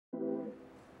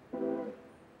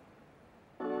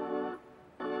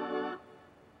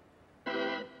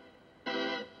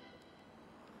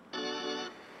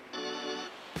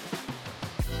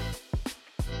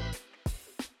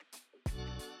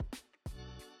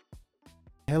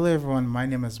Hello everyone, my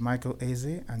name is Michael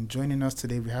Eze, and joining us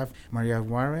today we have Maria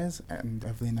Juarez and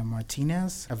Evelina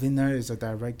Martinez. Evelina is the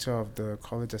director of the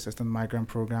College Assistant Migrant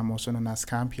Program, also known as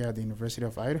CAMP here at the University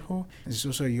of Idaho. She's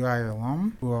also a UI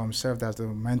alum who served as the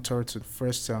mentor to the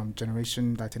first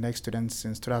generation Latinx students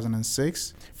since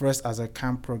 2006, first as a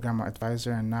CAMP program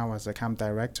advisor and now as a CAMP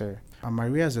director.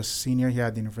 Maria is a senior here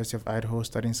at the University of Idaho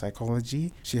studying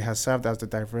psychology. She has served as the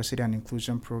Diversity and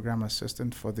Inclusion Program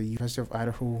Assistant for the University of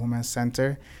Idaho Women's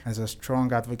Center and is a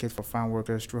strong advocate for farm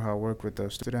workers through her work with the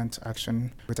Student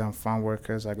Action with Farm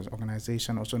Workers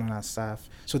organization, also known as SAF.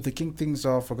 So to kick things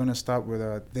off, we're going to start with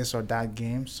a this or that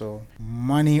game. So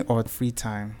money or free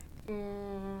time?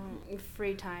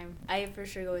 Free time. I for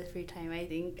sure go with free time. I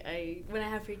think when I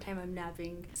have free time, I'm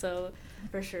napping. So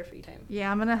for sure, free time.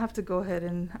 Yeah, I'm going to have to go ahead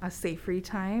and say free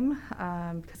time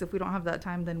because if we don't have that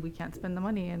time, then we can't spend the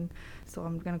money. And so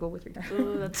I'm going to go with free time.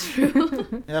 Oh, that's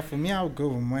true. Yeah, for me, I would go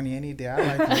with money any day.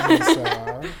 I like money,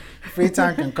 so free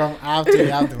time can come after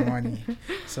you have the money.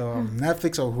 So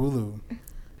Netflix or Hulu?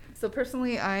 So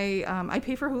personally, I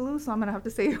pay for Hulu, so I'm going to have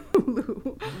to say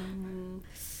Hulu.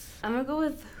 I'm going to go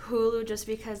with Hulu just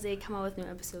because they come out with new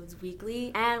episodes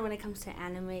weekly. And when it comes to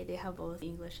anime, they have both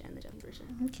English and the Japanese version.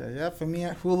 Okay, yeah, for me,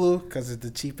 Hulu, because it's the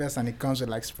cheapest and it comes with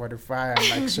like Spotify and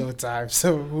like Showtime.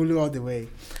 So Hulu all the way.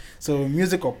 So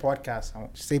music or podcast? I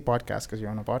won't say podcast because you're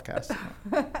on a podcast.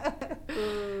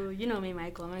 Ooh, you know me,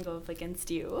 Michael. I'm going to go up against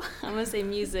you. I'm going to say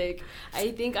music.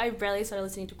 I think I barely started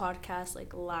listening to podcasts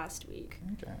like last week.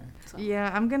 Okay. So. Yeah,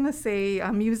 I'm going to say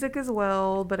music as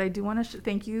well, but I do want to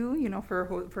thank you,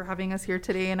 for having us here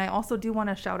today. And I also do want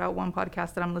to shout out one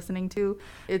podcast that I'm listening to.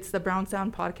 It's the Brown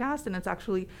Sound podcast, and it's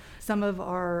actually some of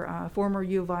our former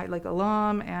U of I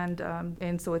alum,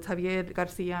 and so it's Javier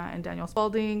Garcia and Daniel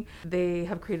Spalding. They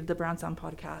have created the Brown Sound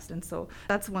podcast, and so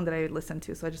that's one that I listen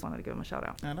to. So I just wanted to give them a shout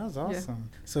out. Yeah, that's awesome.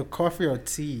 Yeah. So coffee or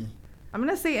tea? I'm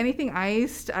going to say anything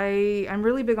iced. I'm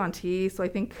really big on tea, so I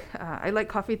think I like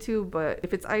coffee too, but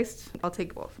if it's iced, I'll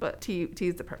take both. But tea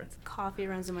is the preference. Coffee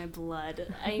runs in my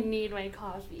blood. I need my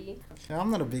coffee. Yeah,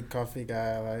 I'm not a big coffee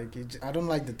guy. I don't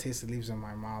like the taste it leaves in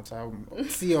my mouth.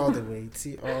 Tea all the way.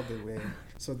 Tea all the way.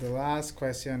 So the last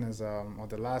question is, or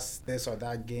the last this or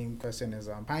that game question is,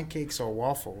 pancakes or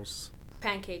waffles?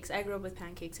 Pancakes. I grew up with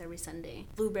pancakes every Sunday.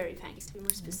 Blueberry pancakes, to be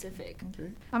more specific. Okay.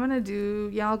 I'm going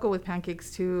to I'll go with pancakes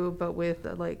too, but with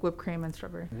whipped cream and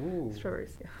strawberry. Ooh.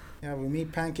 Strawberries, yeah. Yeah, we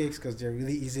make pancakes because they're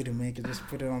really easy to make. You just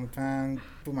put it on the pan,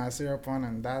 put my syrup on,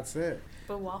 and that's it.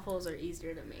 But waffles are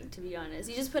easier to make, to be honest.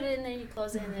 You just put it in there, you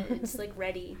close it, and it's like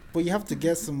ready. But you have to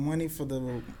get some money for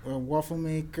the waffle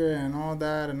maker and all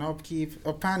that, and upkeep.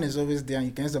 A pan is always there, and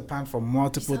you can use the pan for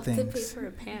multiple things. You have to pay for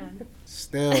a pan.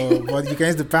 Still, but you can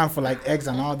use the pan for like eggs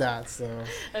and all that. So.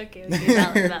 Okay,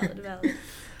 valid.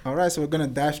 All right, so we're going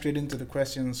to dash straight into the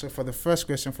questions. So for the first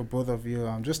question for both of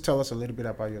you, just tell us a little bit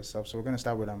about yourself. So we're going to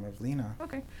start with Evelina.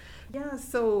 Okay. Yeah,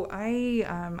 so I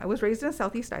was raised in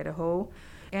Southeast Idaho,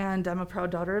 and I'm a proud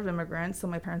daughter of immigrants. So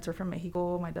my parents are from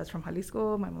Mexico, my dad's from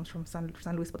Jalisco, my mom's from San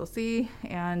Luis Potosí.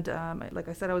 And like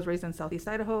I said, I was raised in Southeast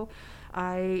Idaho.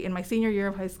 In my senior year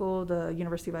of high school, the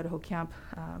University of Idaho camp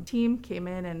team came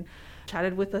in and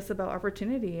chatted with us about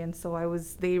opportunity, and so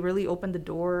they really opened the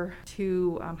door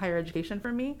to higher education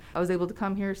for me. I was able to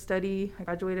come here, study. I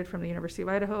graduated from the University of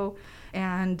Idaho,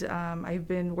 and I've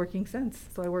been working since.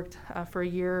 So I worked for a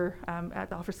year at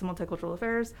the Office of Multicultural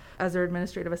Affairs as their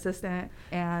administrative assistant,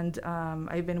 and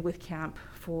I've been with camp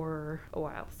for a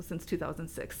while, so since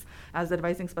 2006, as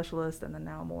advising specialist, and then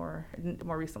now more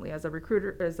recently as a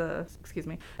recruiter, as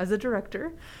a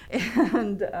director.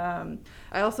 And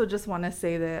I also just want to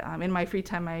say that in my free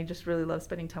time, I just really love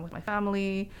spending time with my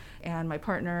family and my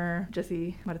partner,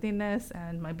 Jesse Martinez,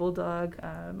 and my bulldog,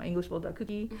 my English bulldog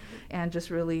Cookie, and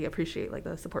just really appreciate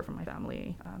the support from my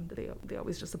family. They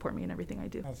always just support me in everything I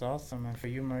do. That's awesome. And for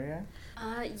you, Maria?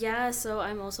 Yeah, so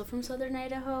I'm also from Southern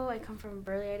Idaho. I come from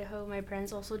Burley, Idaho. My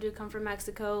parents also do come from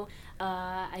Mexico.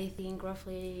 I think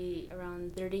roughly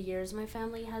around 30 years my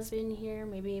family has been here,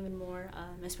 maybe even more,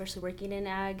 especially working in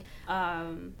ag.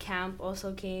 Camp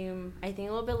also came, I think,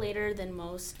 a little bit later than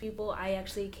most people. I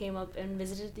actually came up and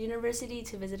visited the university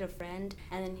to visit a friend,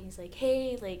 and then he's like,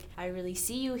 hey, I really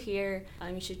see you here.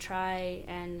 You should try.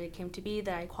 And it came to be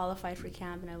that I qualified for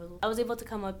camp, and I was able to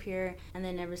come up here. And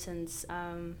then ever since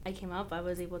I came up, I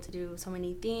was able to do so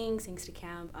many things thanks to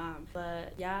camp.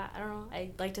 But yeah, I don't know. I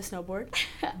like to snowboard.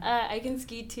 I can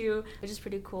ski too, which is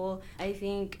pretty cool. I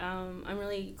think I'm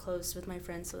really close with my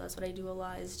friends, so that's what I do a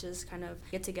lot, is just kind of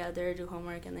get together, do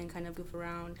homework, and then kind of goof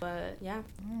around. But yeah.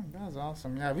 That's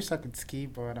awesome. Yeah, I wish I could ski,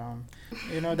 but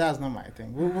that's not my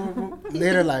thing.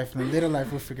 Later life,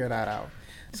 we'll figure that out.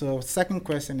 So second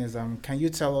question is, can you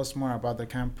tell us more about the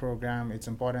CAMP program, its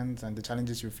importance, and the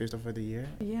challenges you faced over the year?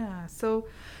 Yeah, so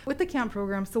with the CAMP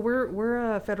program, so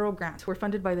we're a federal grant. We're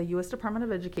funded by the U.S. Department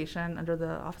of Education under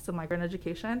the Office of Migrant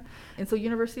Education. And so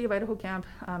University of Idaho CAMP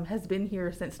has been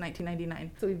here since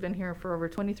 1999. So we've been here for over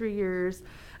 23 years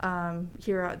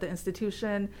here at the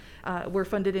institution. We're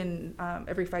funded in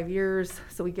every 5 years.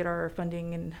 So we get our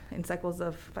funding in cycles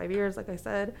of 5 years, like I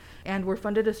said. And we're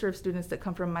funded to serve students that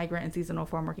come from migrant and seasonal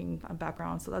farm working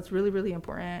backgrounds. So that's really, really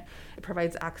important. It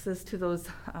provides access to those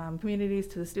communities,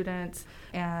 to the students.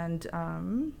 And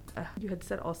you had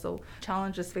said also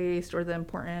challenges faced or the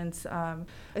importance. I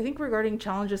think regarding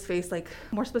challenges faced, like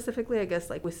more specifically, I guess,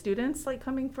 like with students like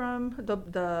coming from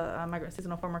the migrant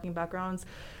seasonal farm working backgrounds,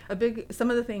 some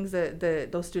of the things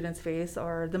that those students face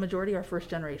are the majority are first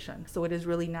generation. So it is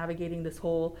really navigating this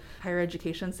whole higher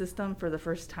education system for the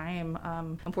first time.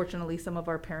 Unfortunately, some of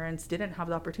our parents didn't have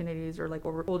the opportunities, or like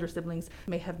older siblings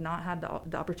may have not had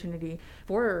the opportunity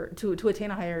to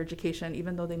attain a higher education,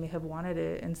 even though they may have wanted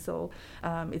it. And so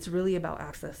it's really about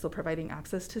access. So providing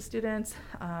access to students,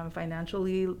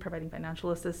 financially, providing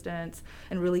financial assistance,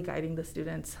 and really guiding the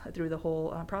students through the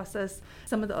whole process.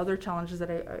 Some of the other challenges that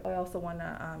I also want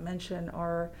to mention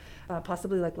are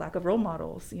possibly like lack of role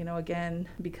models, again,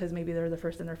 because maybe they're the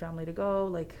first in their family to go,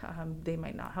 like they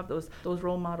might not have those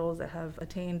role models that have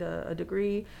attained a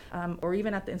degree, or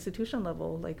even at the institution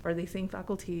level, like are they seeing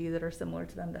faculty that are similar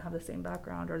to them that have the same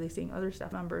background? Are they seeing other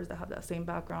staff members that have that same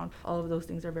background? All of those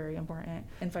things are very important.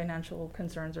 And financial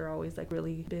concerns are always like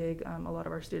really big. A lot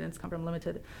of our students come from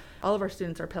all of our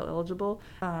students are Pell eligible,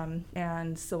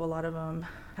 and so a lot of them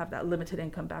have that limited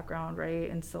income background, right?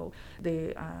 And so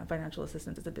the financial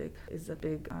assistance is a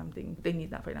big thing. They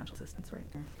need that financial assistance,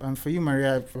 right? For you,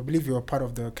 Maria, I believe you're part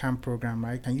of the CAMP program,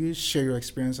 right? Can you share your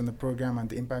experience on the program and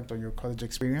the impact on your college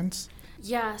experience?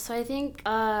 Yeah, so I think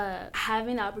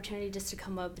having the opportunity just to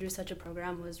come up through such a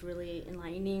program was really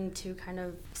enlightening to kind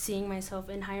of seeing myself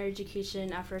in higher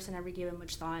education. At first, I never gave it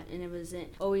much thought, and it wasn't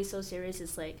always so serious.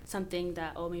 It's like something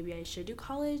that, maybe I should do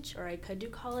college or I could do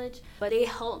college. But they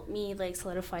helped me like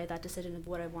solidify that decision of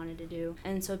what I wanted to do.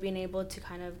 And so being able to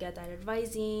kind of get that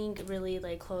advising really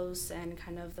like close, and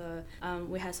kind of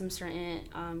we had some certain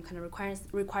kind of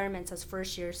requirements as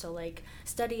first year. So like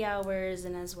study hours,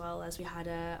 and as well as we had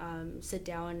a sit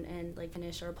down and like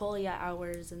finish our POLIA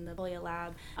hours in the POLIA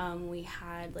lab. We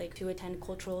had like to attend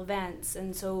cultural events,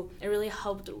 and so it really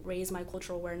helped raise my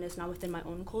cultural awareness, not within my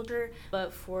own culture,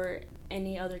 but for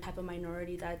any other type of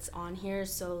minority that's on here.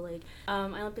 So like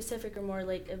Island Pacific are more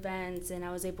like events, and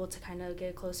I was able to kind of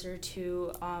get closer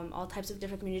to all types of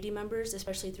different community members,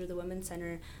 especially through the Women's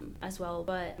Center as well.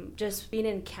 But just being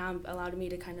in camp allowed me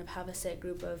to kind of have a set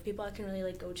group of people I can really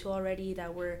like go to already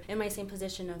that were in my same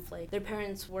position of like their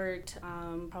parents worked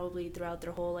probably throughout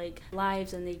their whole like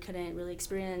lives, and they couldn't really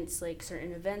experience like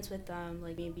certain events with them.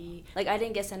 Like maybe like I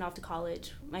didn't get sent off to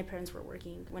college. My parents were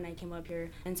working when I came up here,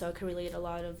 and so I could relate a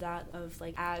lot of that of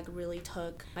like ag really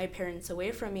took my parents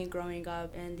away from me growing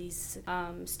up, and these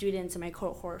students in my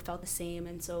cohort felt the same,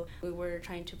 and so we were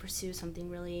trying to pursue something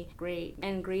really great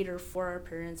and greater for our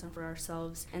parents and for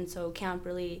ourselves. And so camp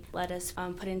really let us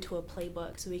put into a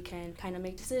playbook so we can kind of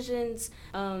make decisions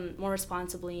more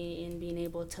responsibly in being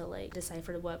able to like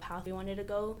decipher what path we wanted to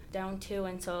go down to.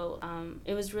 And so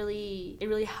it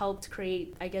really helped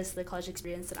create, I guess, the college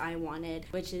experience that I wanted,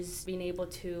 which is being able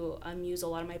to use a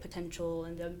lot of my potential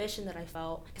and the ambition that I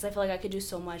felt, because I feel like I could do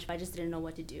so much, but I just didn't know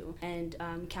what to do. And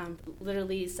camp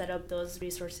literally set up those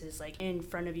resources like in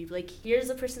front of you, like here's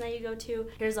the person that you go to,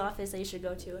 here's the office that you should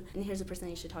go to, and here's the person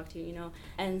that you should talk to,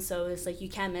 and so it's like you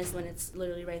can't miss when it's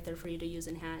literally right there for you to use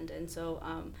in hand. And so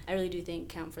I really do thank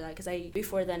camp for that, because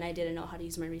before then I didn't know how to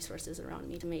use my resources around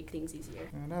me to make things easier.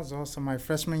 That's awesome. My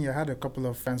freshman year, I had a couple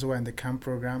of friends who were in the camp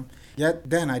program. Yet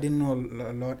then I didn't know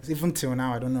a lot. Even till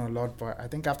now, I don't know a lot. But I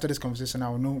think after this conversation, I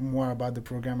will know more about the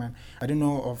program. And I don't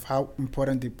know of how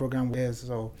important the program is.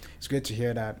 So it's great to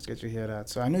hear that.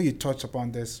 So I know you touched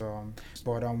upon this,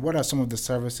 but what are some of the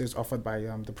services offered by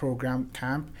the program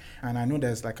camp? And I know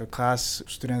there's like a class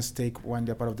students take when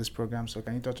they're part of this program. So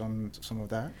can you touch on some of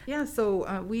that? Yeah. So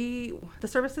the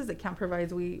services that camp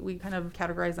provides, we kind of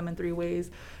categorize them in 3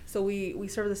 ways. So we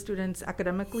serve the students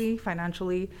academically,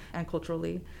 financially, and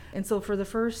culturally. And so for the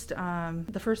first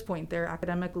point there,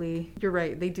 academically, you're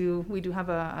right. We do have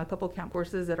a couple camp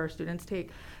courses that our students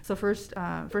take. So first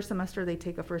semester they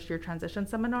take a first year transition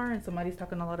seminar, and so Mari's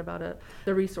talking a lot about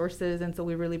the resources. And so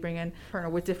we really partner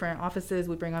with different offices.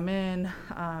 We bring them in,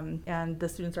 and the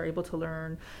students are able to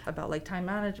learn about like time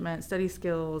management, study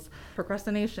skills,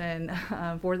 procrastination.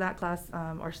 For that class,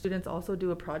 our students also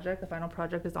do a project. The final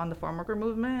project is on the farm worker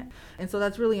movement. And so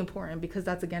that's really important because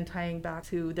that's, again, tying back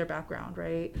to their background,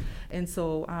 right? And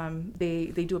so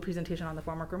they do a presentation on the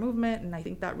farm worker movement, and I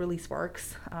think that really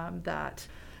sparks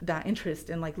that interest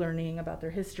in like learning about their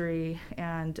history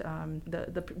and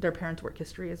their parents' work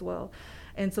history as well.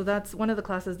 And so that's one of the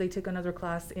classes. They take another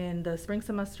class in the spring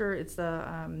semester. It's the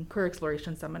career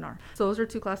exploration seminar. So those are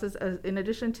two classes. In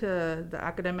addition to the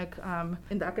academic,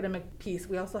 in the academic piece,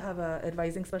 we also have a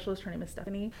advising specialist. Her name is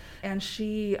Stephanie, and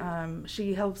she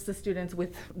helps the students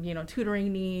with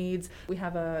tutoring needs. We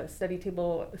have a study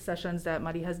table sessions that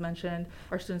Mari has mentioned.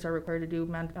 Our students are required to do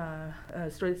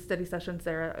study sessions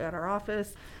there at our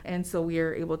office, and so we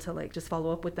are able to like just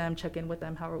follow up with them, check in with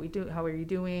them. How are you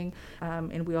doing?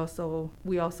 And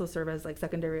we also serve as like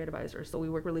secondary advisors. So we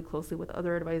work really closely with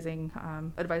other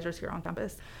advisors here on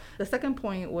campus. The second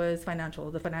point was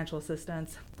the financial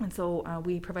assistance. And so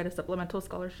we provide a supplemental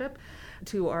scholarship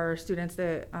to our students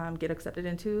that get accepted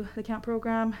into the camp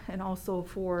program, and also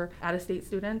for out-of-state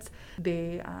students.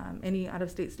 Any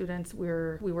out-of-state students,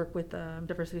 we work with the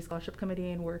Diversity Scholarship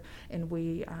Committee, and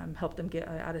we help them get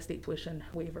an out-of-state tuition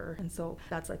waiver. And so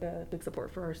that's like a big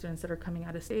support for our students that are coming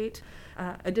out of state.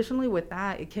 Additionally, with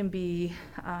that, it can be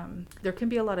there can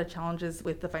be a lot of challenges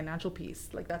with the financial piece.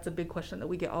 Like that's a big question that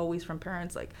we get always from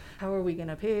parents, like how are we going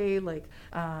to pay, like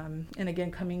and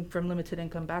again, coming from limited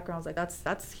income backgrounds, like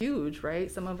that's huge, right?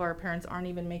 Some of our parents aren't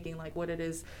even making like what it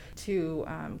is to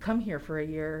come here for a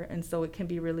year, and so it can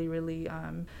be really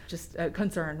just a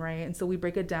concern, right? And so we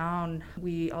break it down.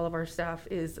 All of our staff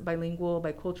is bilingual,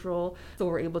 bicultural, so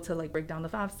we're able to like break down the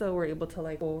FAFSA. We're able to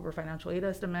like go over financial aid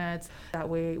estimates. That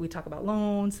way we talk about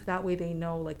loans. That way they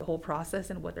know like the whole process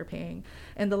and what they're paying.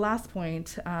 And the last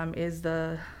point is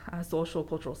the social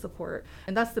cultural support,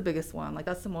 and that's the biggest one. Like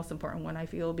that's the most important one, I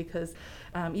feel, because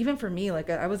even for me, like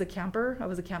I was a camp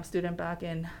student back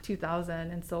in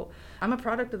 2000, and so I'm a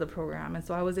product of the program, and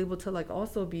so I was able to like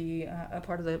also be a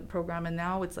part of the program, and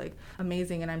now it's like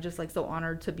amazing, and I'm just like so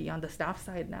honored to be on the staff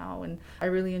side now, and I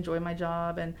really enjoy my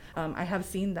job. And I have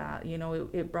seen that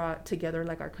it brought together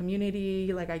like our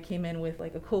community. Like I came in with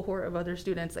like a cohort of other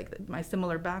students like my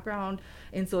similar background,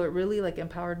 and so it really like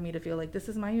empowered me to feel like this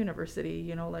is my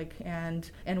university, like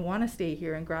and want to stay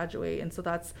here and graduate. And so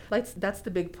that's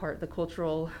the big part, the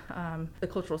cultural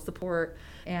support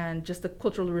and just the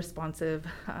culturally responsive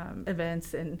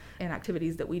events and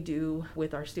activities that we do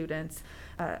with our students.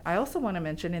 I also want to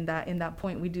mention in that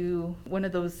point, we do one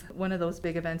of those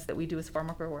big events that we do is Farm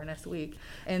Worker Awareness Week.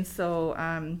 And so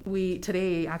we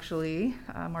today actually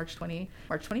March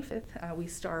 25th we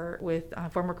start with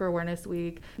Farm Worker Awareness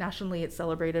Week. Nationally, it's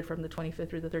celebrated from the 25th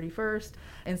through the 31st.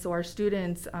 And so our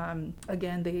students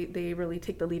again they really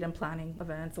take the lead in planning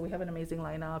events. So we have an amazing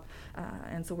lineup,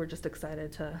 and so we're just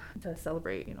excited to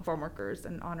celebrate farm workers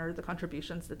and honor the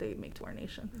contributions that they make to our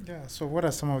nation. Yeah. So what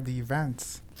are some of the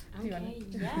events? Okay.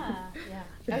 Yeah.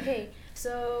 Okay.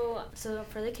 So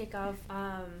for the kickoff,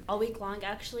 all week long,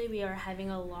 actually, we are having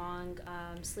a long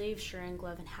sleeve, shirt,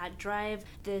 glove, and hat drive.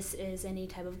 This is any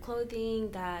type of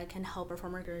clothing that can help our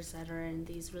farm workers that are in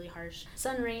these really harsh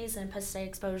sun rays and pesticide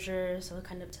exposure, so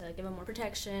kind of to give them more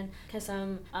protection, because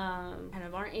some kind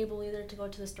of aren't able either to go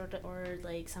to the store or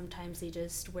like sometimes they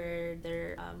just wear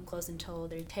their clothes until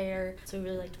they tear. So we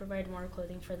really like to provide more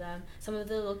clothing for them. Some of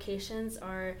the locations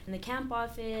are in the camp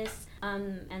office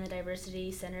and the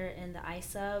Diversity Center in the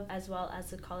ISUB, as well as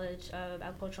the College of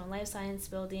Agricultural and Life Science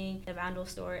building, the Vandal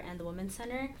store, and the Women's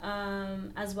Center.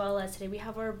 As well as today we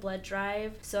have our blood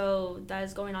drive. So that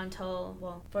is going on till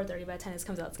 4:30. By the time this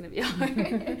comes out, it's gonna be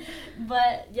over.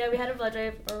 But yeah, we had a blood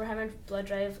drive, or we're having a blood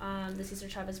drive. The Cesar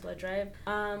Chavez blood drive.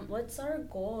 What's our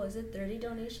goal? Is it 30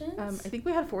 donations? I think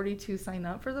we had 42 sign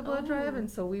up for the blood drive, and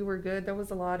so we were good. There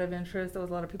was a lot of interest. There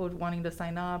was a lot of people wanting to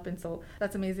sign up, and so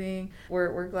that's amazing.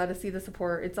 We're glad to see the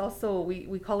support. It's also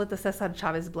we call it the Cesar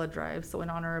Chavez blood drive, so in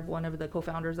honor of one of the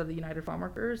co-founders of the United Farm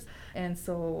Workers. And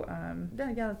so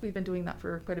we've been doing that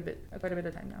for quite a bit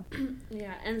of time now.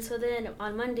 Yeah, and so then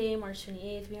on Monday, March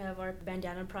 28th, we have our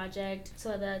Bandana Project.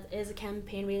 So that is a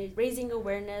campaign raising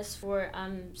awareness for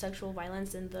sexual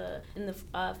violence in the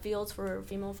fields for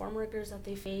female farm workers that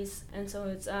they face. And so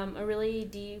it's a really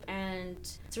deep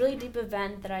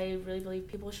event that I really believe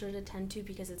people should attend to,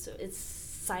 because it's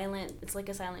it's like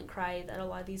a silent cry that a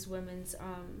lot of these women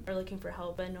are looking for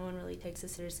help, but no one really takes it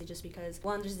seriously, just because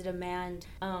one, there's a demand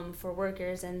for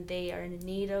workers and they are in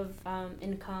need of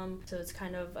income, so it's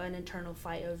kind of an internal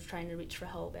fight of trying to reach for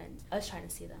help and us trying to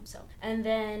see them. So, and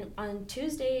then on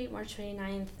Tuesday, March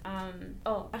 29th,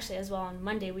 actually as well on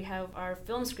Monday, we have our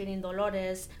film screening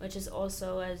Dolores, which is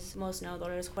also, as most know,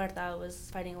 Dolores Huerta was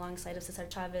fighting alongside of Cesar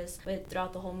Chavez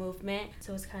throughout the whole movement,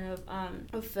 so it's kind of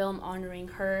a film honoring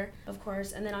her, of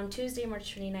course. And then on Tuesday,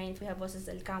 March 29th, we have Voces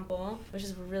del Campo, which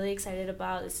is we're really excited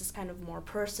about. This is kind of more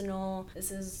personal.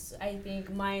 This is, I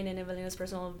think, mine and Evelina's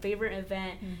personal favorite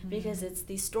event, because it's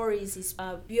these stories, these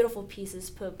beautiful pieces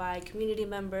put by community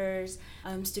members,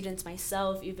 students,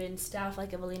 myself, even staff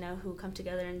like Evelina, who come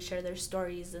together and share their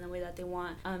stories in the way that they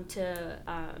want to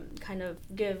kind of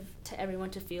give to everyone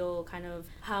to feel kind of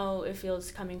how it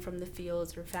feels coming from the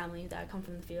fields, or family that come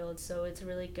from the fields. So it's a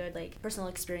really good personal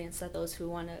experience that those who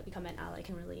want to become an ally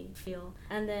can really feel.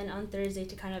 And then on Thursday,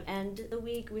 to kind of end the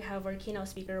week, we have our keynote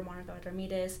speaker, Monica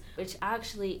Ramirez, which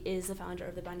actually is the founder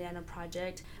of the Bandana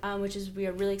Project, which is, we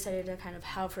are really excited to kind of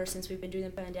have her, since we've been doing the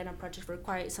Bandana Project for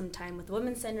quite some time with the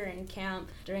Women's Center and camp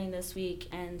during this week.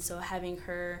 And so having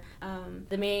her,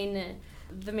 the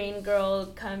main girl,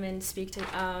 come and speak to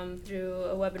through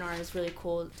a webinar is really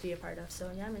cool to be a part of. So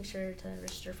yeah, make sure to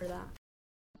register for that.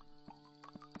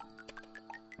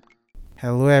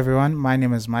 Hello everyone, my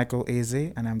name is Michael Eze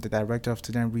and I'm the Director of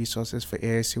Student Resources for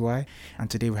ASUI,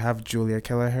 and today we have Julia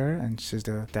Kelleher, and she's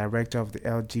the Director of the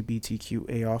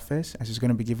LGBTQA office, and she's going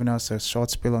to be giving us a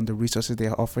short spiel on the resources they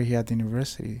offer here at the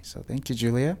university. So thank you,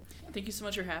 Julia. Thank you so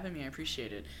much for having me. I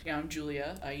appreciate it. Yeah, I'm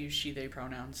Julia. I use she, they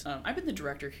pronouns. I've been the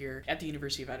director here at the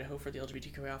University of Idaho for the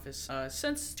LGBTQA office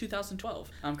since 2012.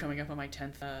 I'm coming up on my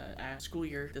 10th school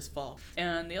year this fall.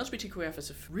 And the LGBTQA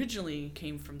office originally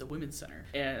came from the Women's Center.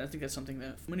 And I think that's something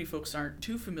that many folks aren't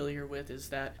too familiar with, is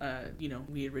that,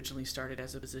 we originally started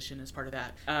as a position as part of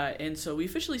that. And so we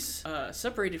officially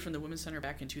separated from the Women's Center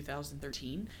back in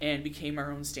 2013 and became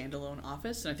our own standalone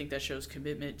office. And I think that shows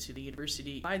commitment to the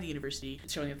university, by the university,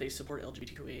 showing that they support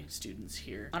LGBTQA students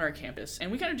here on our campus.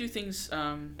 And we kind of do things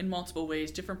in multiple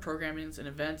ways, different programmings and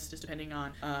events, just depending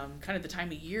on kind of the time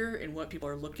of year and what people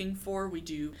are looking for. We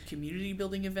do community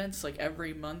building events, like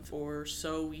every month or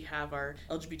so we have our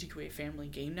LGBTQA family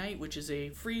game night, which is a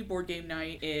free board game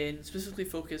night and specifically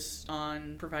focused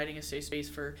on providing a safe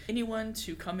space for anyone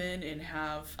to come in and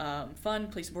have fun,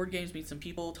 play some board games, meet some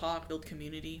people, talk, build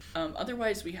community.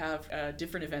 Otherwise, we have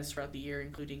different events throughout the year,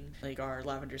 including like our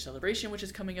Lavender Celebration, which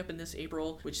is coming up in this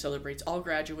April, which celebrates all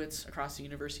graduates across the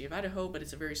University of Idaho, but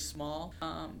it's a very small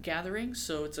gathering,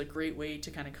 so it's a great way to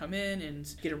kind of come in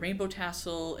and get a rainbow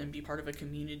tassel and be part of a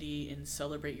community and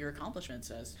celebrate your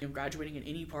accomplishments as graduating in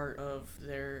any part of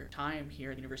their time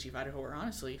here at the University of Idaho, or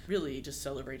honestly, really just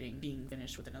celebrating being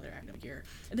finished with another academic year.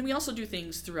 And then we also do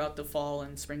things throughout the fall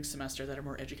and spring semester that are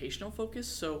more educational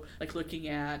focused, so like looking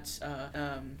at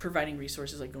providing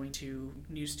resources like going to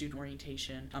new student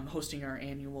orientation, hosting our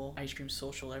annual ice cream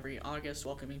social every August,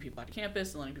 welcoming people to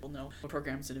campus and letting people know what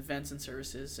programs and events and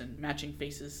services, and matching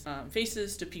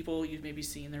faces to people you maybe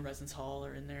see in their residence hall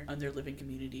or in their living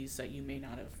communities that you may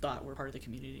not have thought were part of the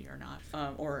community or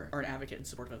not, or an advocate and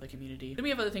supportive of the community. Then we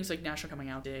have other things like National Coming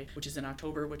Out Day, which is in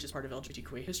October, which is part of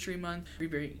LGBTQA History Month. We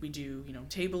do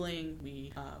tabling.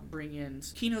 We bring in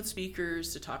keynote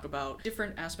speakers to talk about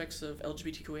different aspects of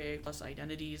LGBTQA plus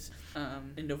identities.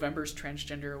 In November's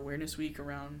Transgender Awareness Week,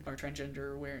 around our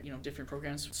transgender different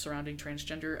programs surrounding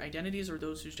transgender identities, or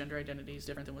those whose gender identity is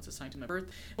different than what's assigned to them at birth.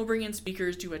 We'll bring in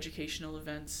speakers, do educational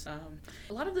events.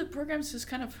 A lot of the programs just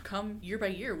kind of come year by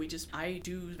year. I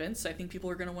do events I think people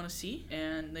are going to want to see,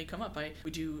 and they come up.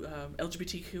 We do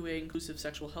LGBTQA inclusive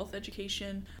sexual health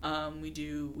education.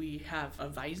 We have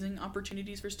advising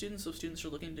opportunities for students, so students are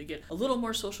looking to get a little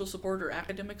more social support or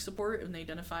academic support, and they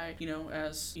identify,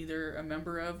 as either a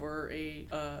member of or a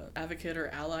advocate or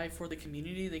ally for the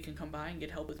community. They can come by and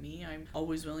get help with me. I'm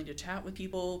always willing to chat with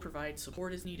people, provide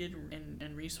support as needed,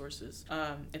 and resources.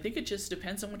 I think it just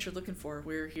depends on what you're looking for.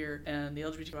 We're here in the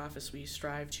LGBTQ office. We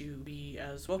strive to be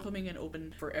as welcoming and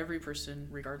open for every person,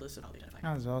 regardless of how they identify.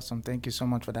 That was awesome. Thank you so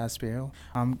much for that spiel.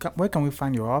 Where can we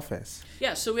find your office?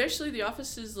 Yeah, so the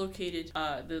office is located,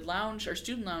 the lounge, our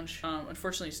student lounge,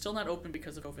 unfortunately is still not open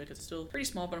because of COVID, because it's still pretty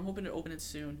small, but I'm hoping to open it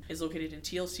soon, is located in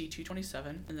TLC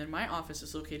 227, and then my office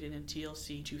is located in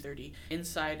TLC 230,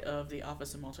 inside of the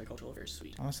Office of Multicultural Affairs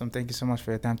Suite. Awesome. Thank you so much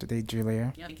for your time today,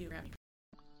 Julia. Yeah, thank you for having me.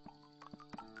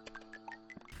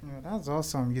 Yeah, that's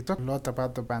awesome. You talked a lot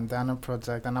about the Bandana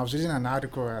Project, and I was reading an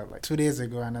article like 2 days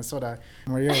ago, and I saw that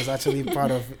Maria was actually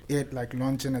part of it, like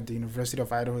launching at the University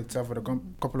of Idaho itself with a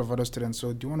couple of other students.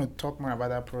 So, do you want to talk more about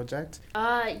that project?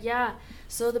 Yeah.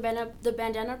 So the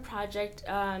Bandana Project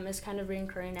is kind of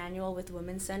recurring annual with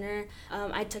Women's Center.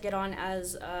 I took it on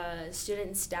as a student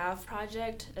and staff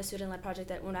project, a student-led project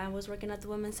that when I was working at the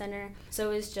Women's Center.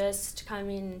 So it's just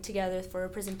coming together for a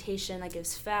presentation that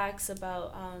gives facts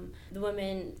about the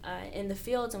women in the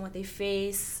fields and what they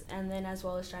face, and then as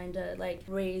well as trying to like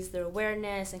raise their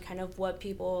awareness and kind of what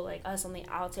people like us on the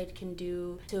outside can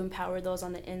do to empower those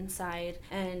on the inside.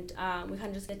 And we kind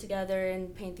of just get together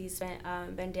and paint these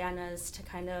bandanas to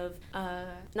kind of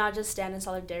not just stand in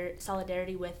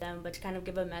solidarity with them, but to kind of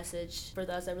give a message for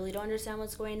those that really don't understand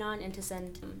what's going on, and to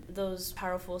send those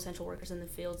powerful essential workers in the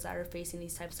fields that are facing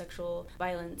these types of sexual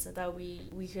violence, that we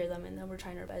hear them and that we're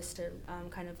trying our best to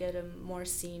kind of get them more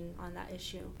seen on that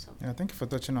issue. So yeah, thank you for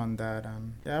touching on that.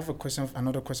 I have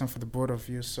another question for the both of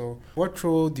you. So, what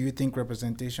role do you think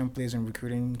representation plays in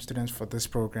recruiting students for this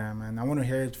program? And I want to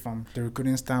hear it from the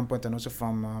recruiting standpoint, and also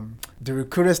from the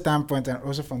recruiter standpoint, and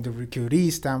also from the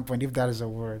recruitee standpoint, if that is a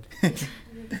word.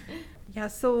 Yeah,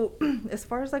 so as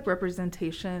far as like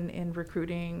representation in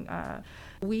recruiting,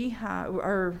 we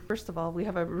have first of all, we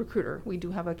have a recruiter. We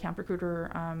do have a camp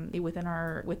recruiter within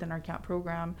our camp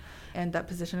program, and that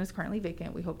position is currently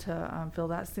vacant. We hope to fill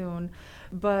that soon.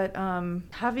 But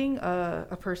having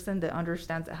a person that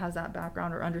understands, that has that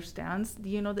background or understands,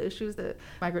 the issues that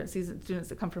students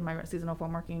that come from migrant seasonal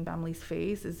farm working families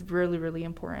face is really, really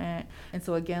important. And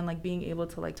so again, like being able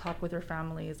to like talk with their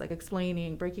families, like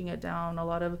explaining, breaking it down. A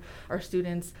lot of our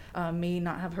students may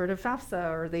not have heard of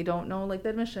FAFSA, or they don't know like the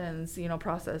admissions,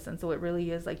 process. And so it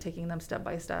really is like taking them step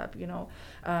by step,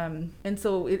 and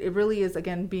so it really is,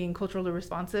 again, being culturally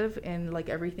responsive in like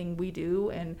everything we do,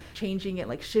 and changing it,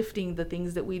 like shifting the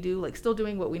things that we do, like still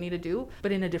doing what we need to do,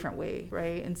 but in a different way,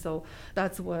 right? And so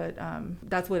that's what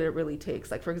it really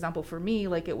takes. Like, for example, for me,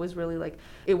 like it was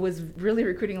really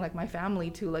recruiting like my family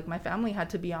too. Like my family had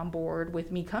to be on board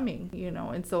with me coming,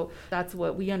 and so that's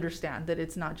what we understand, that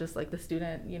it's not just like the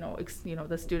student,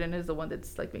 the student is the one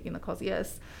that's like making the calls.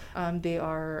 Yes, they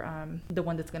are the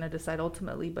one that's going to decide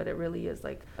ultimately, but it really is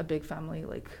like a big family,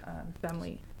 like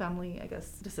family, I guess,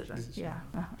 decision. Yeah.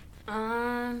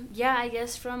 Yeah, I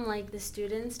guess from like the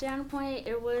student standpoint,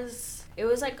 it was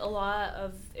like a lot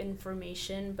of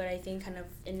information, but I think kind of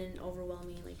in an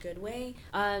overwhelmingly good way,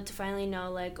 to finally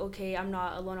know like, okay, I'm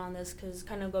not alone on this, because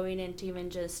kind of going into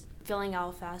even just filling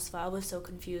out FAFSA, I was so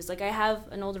confused. Like, I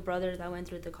have an older brother that went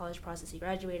through the college process. He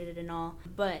graduated and all,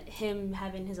 but him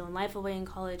having his own life away in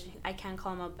college, I can't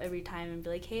call him up every time and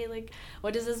be like, hey, like,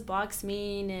 what does this box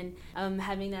mean? And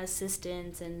having that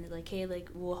assistance and like, hey, like,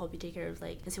 we'll help you take care of,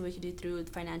 like, let's see what we can do through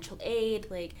financial aid,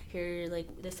 like, here,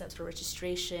 like, the steps for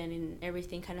registration and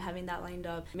everything, kind of having that lined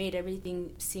up made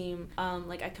everything seem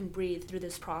like I can breathe through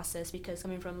this process, because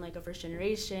coming from like a first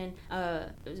generation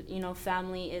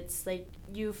family, it's like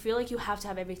you feel like you have to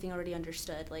have everything already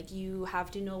understood. Like, you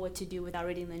have to know what to do without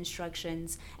reading the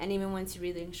instructions, and even once you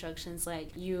read the instructions,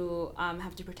 like, you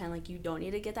have to pretend like you don't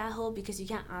need to get that help, because you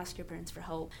can't ask your parents for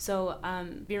help. So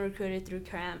being recruited through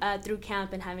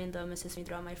camp and having them assist me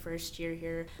throughout my first year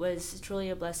here was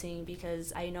truly a blessing,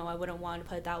 because I know I wouldn't want to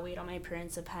put that weight on my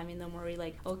parents of having them worry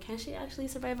like, oh, can she actually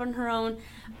survive on her own?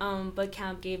 But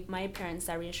camp gave my parents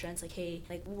that reassurance, like, hey,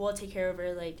 like, we'll take care of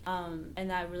her, like, and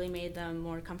that really made them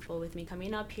more comfortable with me coming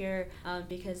up here,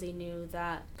 because they knew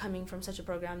that coming from such a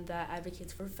program that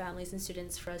advocates for families and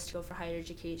students for us to go for higher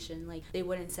education, like, they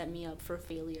wouldn't set me up for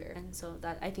failure. And so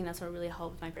that, I think that's what really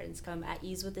helped my parents come at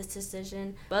ease with this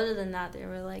decision. But other than that, they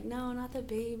were like, no, not the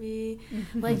baby,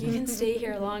 like, you can stay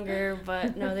here longer.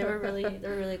 But no, they were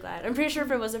really glad. I'm pretty sure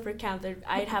if it wasn't for camp,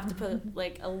 I'd have to put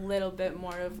like a little bit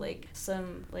more of like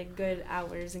some like good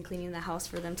hours in cleaning the house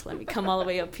for them to let me come all the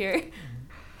way up here.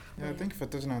 Yeah, thank you for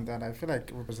touching on that. I feel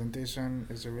like representation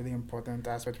is a really important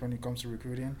aspect when it comes to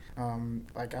recruiting.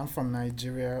 Like, I'm from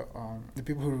Nigeria. The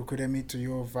people who recruited me to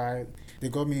UOVI, they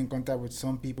got me in contact with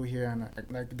some people here, and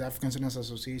like the African Students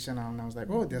Association, and I was like,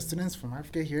 oh, there's students from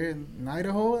Africa here in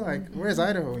Idaho? Like, where's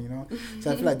Idaho,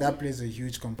 So I feel like that plays a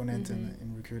huge component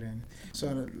in recruiting. So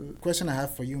the question I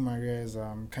have for you, Maria, is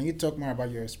can you talk more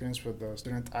about your experience with the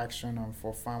Student Action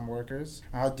for Farm Workers?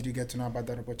 How did you get to know about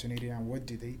that opportunity, and what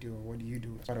do they do, or what do you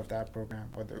do as part of that program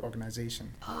or the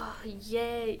organization? Oh,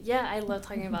 yeah, I love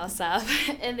talking about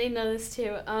SAF, and they know this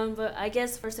too. But I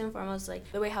guess first and foremost,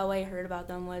 like, the way how I heard about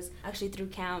them was actually through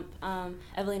camp.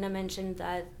 Evelina mentioned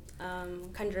that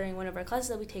kind of during one of our classes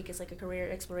that we take is like a career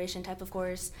exploration type of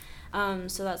course.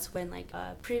 So that's when like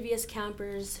previous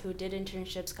campers who did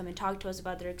internships come and talk to us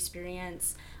about their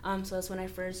experience. So that's when I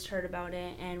first heard about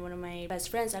it, and one of my best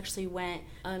friends actually went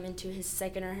into his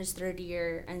second or his third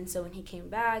year, and so when he came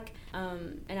back,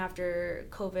 and after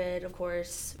COVID, of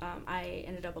course, I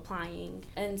ended up applying.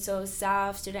 And so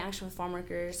SAF, Student Action with Farm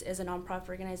Workers, is a nonprofit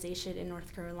organization in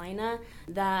North Carolina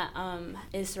that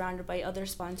is surrounded by other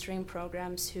sponsoring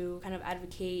programs who kind of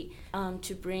advocate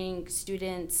to bring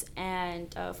students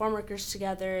and farm workers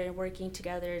together and working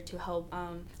together to help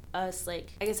us,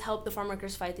 like, I guess, help the farm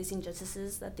workers fight these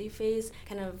injustices that they face,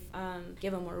 kind of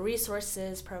give them more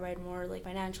resources, provide more like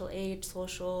financial aid,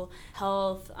 social,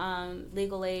 health,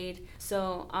 legal aid.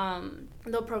 So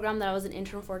the program that I was an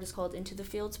intern for is called Into the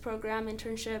Fields program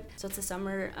internship. So it's a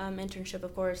summer internship,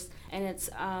 of course, and it's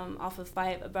off of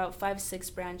about 6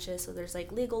 branches. So there's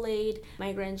like legal aid,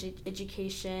 migrant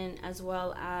education, as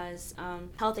well as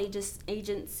health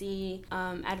agency,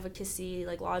 advocacy,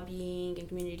 like lobbying and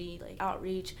community like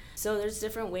outreach. So there's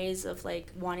different ways of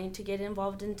like wanting to get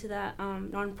involved into that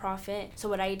nonprofit. So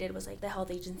what I did was like the health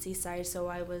agency side. So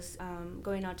I was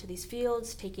going out to these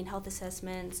fields, taking health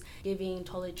assessments, giving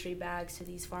toiletry bags to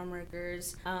these farm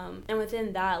workers. And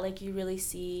within that, like you really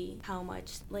see how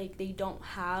much like they don't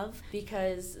have,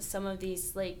 because some of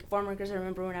these like farm workers, I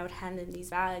remember when I would hand them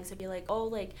these bags, I'd be like, oh,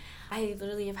 like I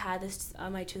literally have had this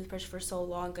my toothbrush for so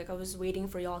long, like I was waiting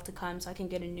for y'all to come so I can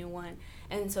get a new one.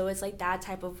 And so it's like that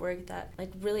type of work that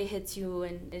like really hits you,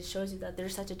 and it shows you that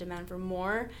there's such a demand for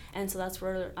more. And so that's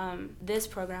where this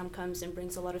program comes and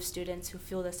brings a lot of students who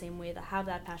feel the same way, that have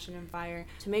that passion and fire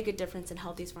to make a difference and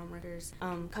help these farm workers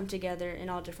come together in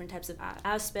all different types of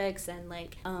aspects and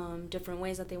like different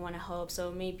ways that they want to help.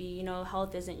 So maybe, you know,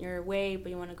 health isn't your way, but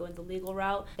you want to go in the legal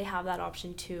route, they have that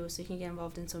option too, so you can get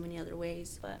involved in so many other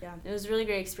ways. But yeah, it was a really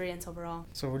great experience overall.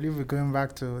 So will you be going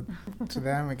back to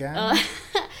them again?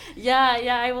 Yeah,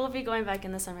 I will be going back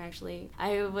in the summer actually.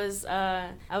 I was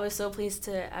so pleased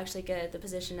to actually get the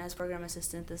position as program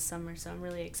assistant this summer, so I'm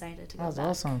really excited to go That's back.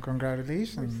 awesome.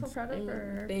 Congratulations. We're so proud of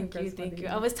her. Thank you.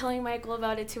 I was telling Michael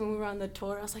about it too when we were on the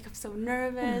tour. I was like, I'm so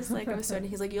nervous. Like I'm starting.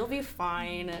 He's like, you'll be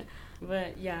fine.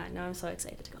 But yeah, no, I'm so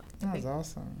excited to go. That's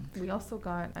awesome. We also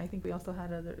got, I think we also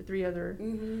had three other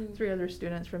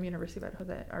students from University of Idaho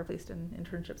that are placed in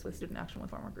internships with Student Action with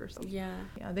Farm Workers. So, yeah,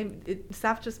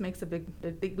 staff just makes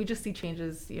we just see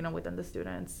changes, you know, within the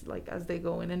students, like as they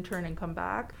go and intern and come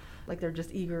back, like they're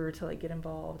just eager to like get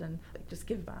involved and like just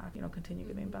give back, you know, continue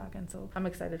giving back. And so I'm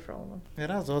excited for all of them. Yeah,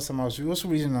 that's awesome. I was also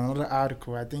reading another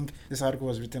article. I think this article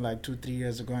was written like 2-3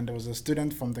 years ago, and there was a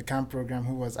student from the camp program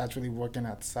who was actually working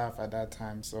at SAF at that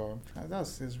time. So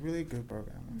it's a really good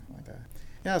program like that.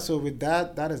 Yeah, so with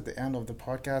that is the end of the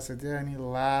podcast. Is there any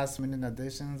last minute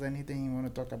additions, anything you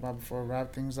want to talk about before we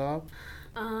wrap things up?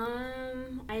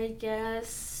 I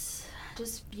guess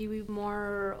just be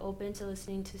more open to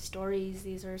listening to stories.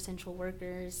 These are essential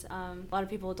workers. A lot of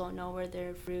people don't know where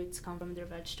their fruits come from, their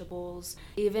vegetables,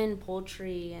 even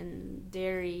poultry and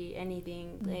dairy,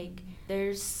 anything. Like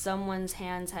there's someone's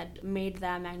hands had made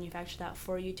that, manufactured that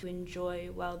for you to enjoy,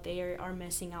 while they are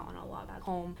missing out on a lot back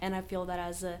home. And I feel that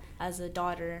as a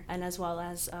daughter and as well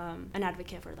as an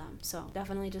advocate for them. So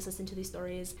definitely just listen to these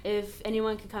stories. If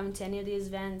anyone could come to any of these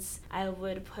events, I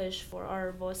would push for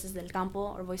our Voces del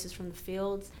Campo, or Voices from the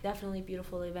Fields. Definitely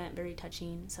beautiful event, very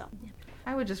touching. So yeah.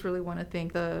 I would just really want to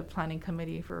thank the planning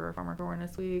committee for Farm Worker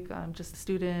Awareness Week, just the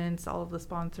students, all of the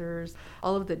sponsors,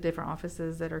 all of the different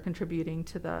offices that are contributing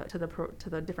to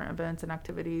the different events and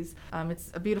activities.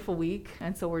 It's a beautiful week,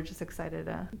 and so we're just excited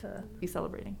to be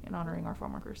celebrating and honoring our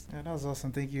farm workers. Yeah, that was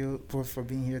awesome. Thank you both for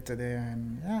being here today,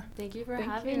 and yeah. Thank you for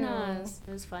having us.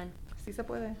 It was fun. Sí se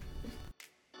puede.